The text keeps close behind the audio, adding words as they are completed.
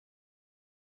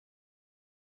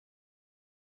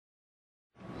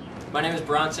My name is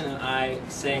Bronson and I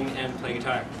sing and play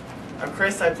guitar. I'm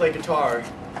Chris, I play guitar.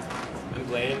 I'm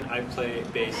Blaine, I play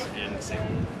bass and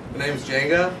sing. My name's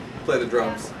Jenga, I play the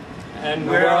drums. And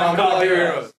we're on Call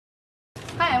Heroes.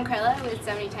 Hi, I'm Carla with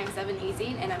 70x7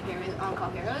 e-zine, and I'm here with On Call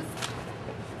Heroes.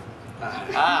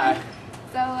 Hi.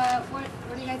 So, what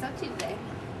are you guys up to today?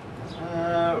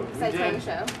 Besides we playing a did.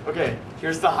 show. Okay,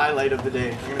 here's the highlight of the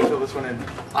day. I'm gonna fill this one in.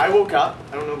 I woke up,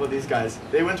 I don't know about these guys,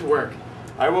 they went to work.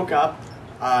 I woke up,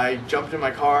 I jumped in my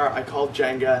car, I called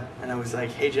Jenga, and I was like,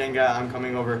 hey Jenga, I'm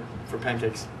coming over for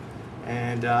pancakes.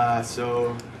 And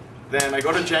so then I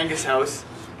go to Jenga's house,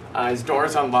 his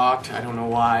door's unlocked, I don't know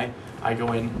why. I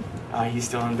go in, he's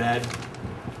still in bed.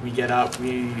 We get up,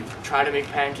 we try to make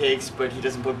pancakes, but he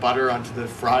doesn't put butter onto the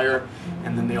fryer,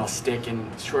 and then they all stick. And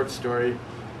short story, to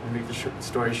make the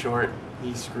story short,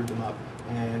 he screwed them up,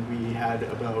 and we had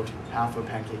about half a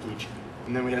pancake each.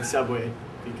 And then we had Subway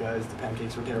because the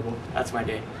pancakes were terrible. That's my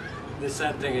day. The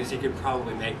sad thing is you could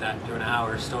probably make that into an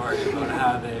hour story about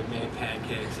how they made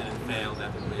pancakes and it failed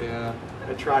epically. Yeah,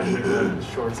 I tried to make it as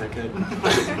short as I could.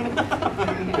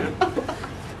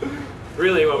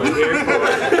 Really what we're here for is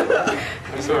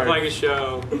we're sorry. playing a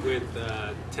show with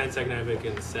 10-second Epic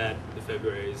and Theset, the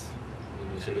Februaries, in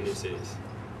the new cities.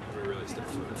 We're really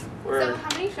stoked about it. So, how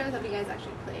many shows have you guys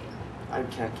actually played? I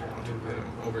can't count.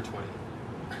 Over 20.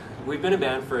 We've been a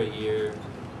band for a year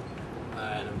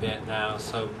and a bit now,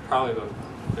 so probably about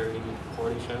 30,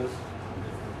 40 shows.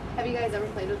 Have you guys ever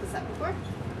played with Theset before?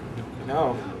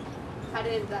 No. How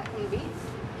did that come to be?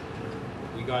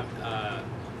 We got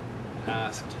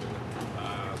asked,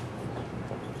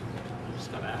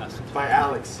 just got asked By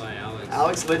Alex. by Alex.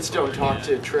 Alex Lidstone talked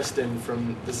Yeah. to Tristan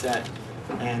from the set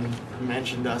and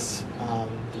mentioned us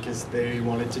because they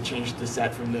wanted to change the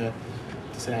set from the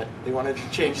set. They wanted to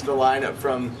change the lineup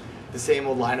from the same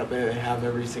old lineup that they have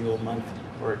every single month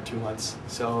or 2 months.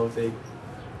 So they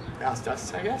asked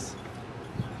us, I guess.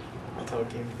 That's how it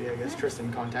came to be, I guess.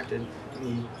 Tristan contacted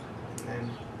me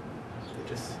and it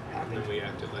just happened. And we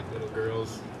acted like little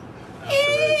girls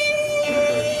afterwards.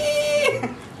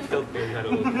 We had a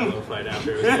little pillow fight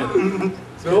afterwards.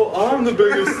 So I'm the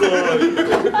biggest slug.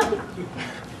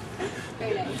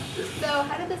 Very nice. So,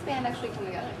 how did this band actually come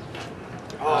together?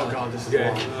 Oh god, this is Okay.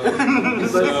 long.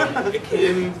 So it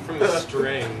came from a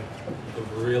string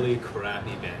of really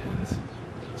crappy bands.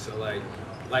 So like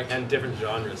and different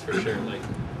genres for sure. Like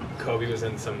Kobe was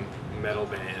in some metal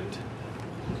band.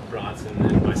 Bronson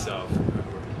and myself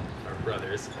are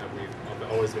brothers. And we've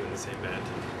always been in the same band.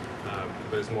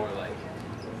 But it's more like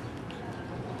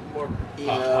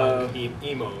pop punk,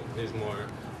 emo is more.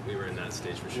 We were in that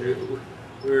stage for sure.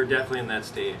 We were definitely in that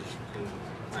stage in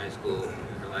high school.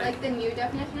 Like the new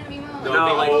definition of emo?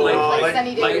 No, like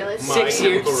Sunny Day like Realistic? My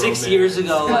 6 years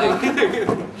ago, like,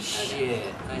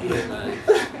 shit, I hate that.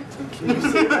 Can you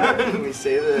say that? Can we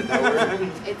say that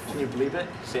word? It's, Can you believe it?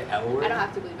 Say L word? I don't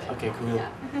have to believe it. Okay, cool. Yeah.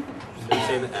 Did you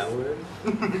say the L word?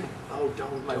 Oh,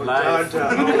 don't. My don't, life.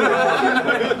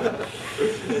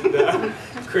 don't.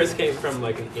 Chris came from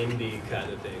like an indie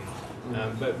kind of thing,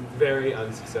 but very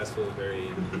unsuccessful, very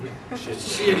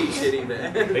Shitty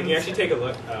band. They can actually take a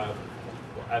look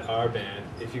at our band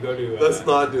if you go to Let's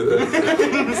not do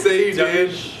this. Say you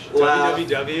did. Laugh.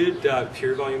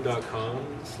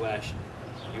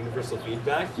 www.purevolume.com/universal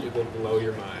feedback. It will blow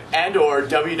your mind. And or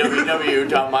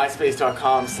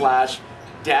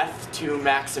www.myspace.com/death to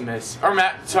Maximus. Or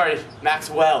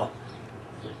Maxwell.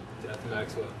 Death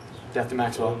Maxwell. Death to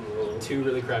Maxwell. Two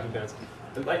really crappy bands.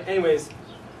 But like, anyways,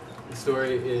 the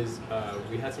story is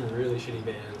we had some really shitty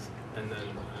bands, and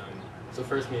then so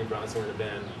first me and Bronson were in a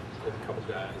band with a couple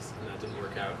guys, and that didn't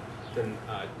work out. Then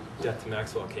Death to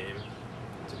Maxwell came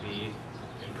to be,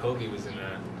 and Kobe was in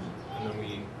that, and then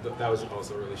that was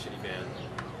also a really shitty band.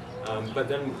 But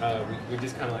then we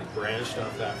just kind of like branched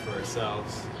off that for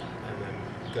ourselves, and then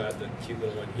got the cute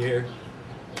little one here,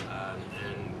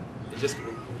 and it just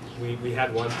we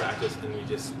had one practice and we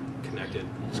just connected.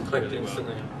 Just clicked really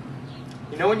instantly. well.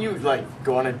 You know when you like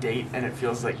go on a date and it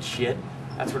feels like shit?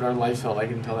 That's what our lives felt like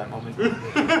until that moment.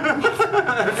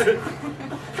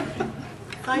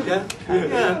 Kinda.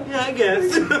 Yeah, I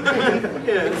guess. I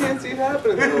can't see it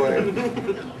happening that way.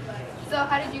 So,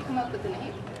 how did you come up with the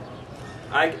name?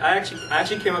 I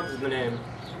actually came up with the name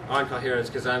On Call Heroes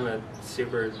because I'm a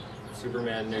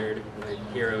Superman nerd, like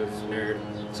Heroes nerd.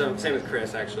 So same with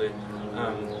Chris actually.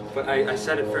 But I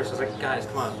said it first. I was like, guys,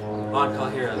 come on Call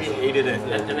Heroes. We hated it.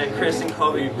 And then Chris and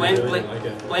Kobe. Blaine like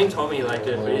it. told me he liked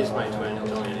it, but he's my twin. He'll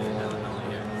tell me anything. I don't know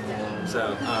here.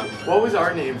 So What was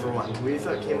our name for one? We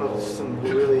thought came up with some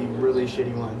really, really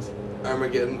shitty ones.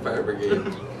 Armageddon Fire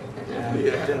Brigade. Yeah,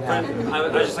 it didn't happen. I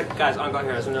was just like, guys, On Call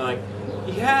Heroes, and they're like,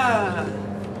 yeah,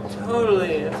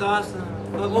 totally, it's awesome.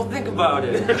 Well, think about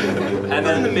it. And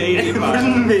then the maybe part.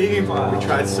 maybe part. We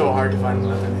tried so hard to find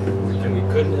another name. And we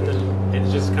couldn't, and then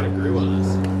it just kind of grew on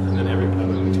us. And then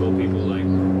when we told people like,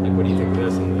 what do you think of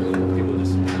this? And then people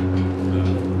just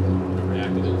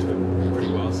reacted into it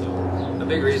pretty well. So a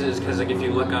big reason is because like if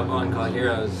you look up On Call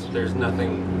Heroes, there's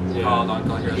nothing called On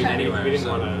Call Heroes anywhere. We didn't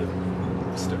want to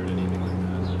start anything like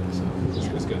that, so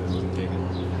it was good. It wasn't taken.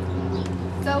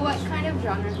 So what kind of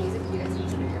genre of music do you guys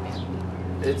consider your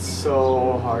band? It's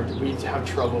so hard. We have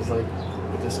troubles like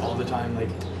with this all the time. Like,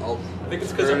 I think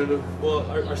it's because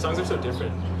our songs are so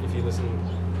different. If you listen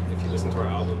to our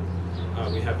album,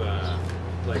 we have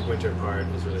like Winter Part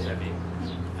is really heavy,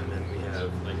 and then we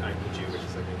have like I Need You, which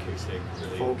is like an acoustic,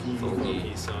 really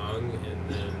folky song, and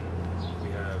then we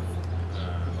have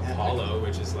Apollo,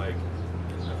 which is like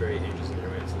a very Angels and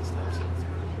Airwaves and stuff. So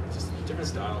it's just different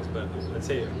styles, but I'd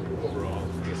say overall,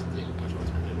 I guess it's much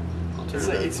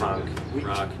alternative. it's punk, we,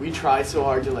 rock. we try so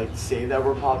hard to like say that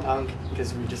we're pop punk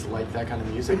because we just like that kind of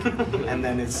music, and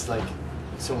then it's like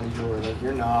so many people are like,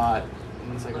 you're not,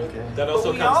 and it's like, okay. That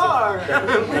also we comes are.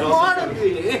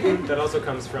 That also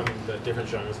comes from the different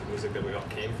genres of music that we all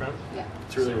came from. Yeah.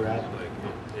 It's really rad. Like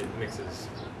it mixes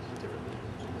differently.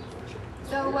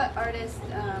 So what artists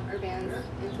or bands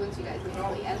influence you guys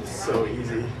musically? And So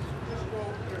easy.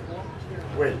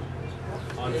 Wait.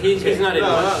 He's not in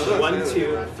One,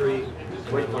 two, three.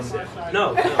 Wait, one sec.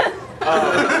 No. Cut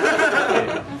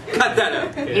that out.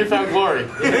 Okay. You found glory.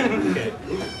 Okay.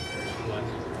 1,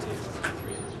 2,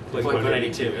 3. Like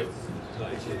 182.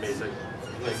 Like basic.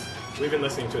 Like we've been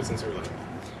listening to it since we were like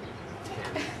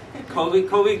 10. Colby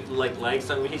likes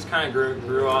them. He's kind of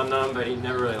grew on them, but he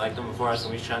never really liked them before us,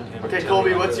 and we shunned him. Okay, until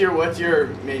Colby, we what's your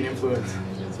main influence? I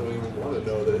don't even want to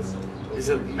know this. Is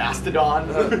it Mastodon?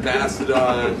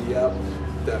 Mastodon, yep,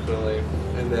 definitely.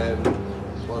 And then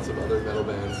lots of other metal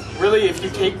bands. Really, if you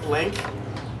take Blink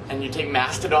and you take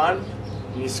Mastodon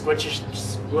and you squish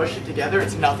it together,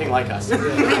 it's nothing like us. Except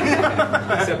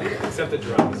the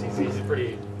drums. He's a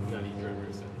pretty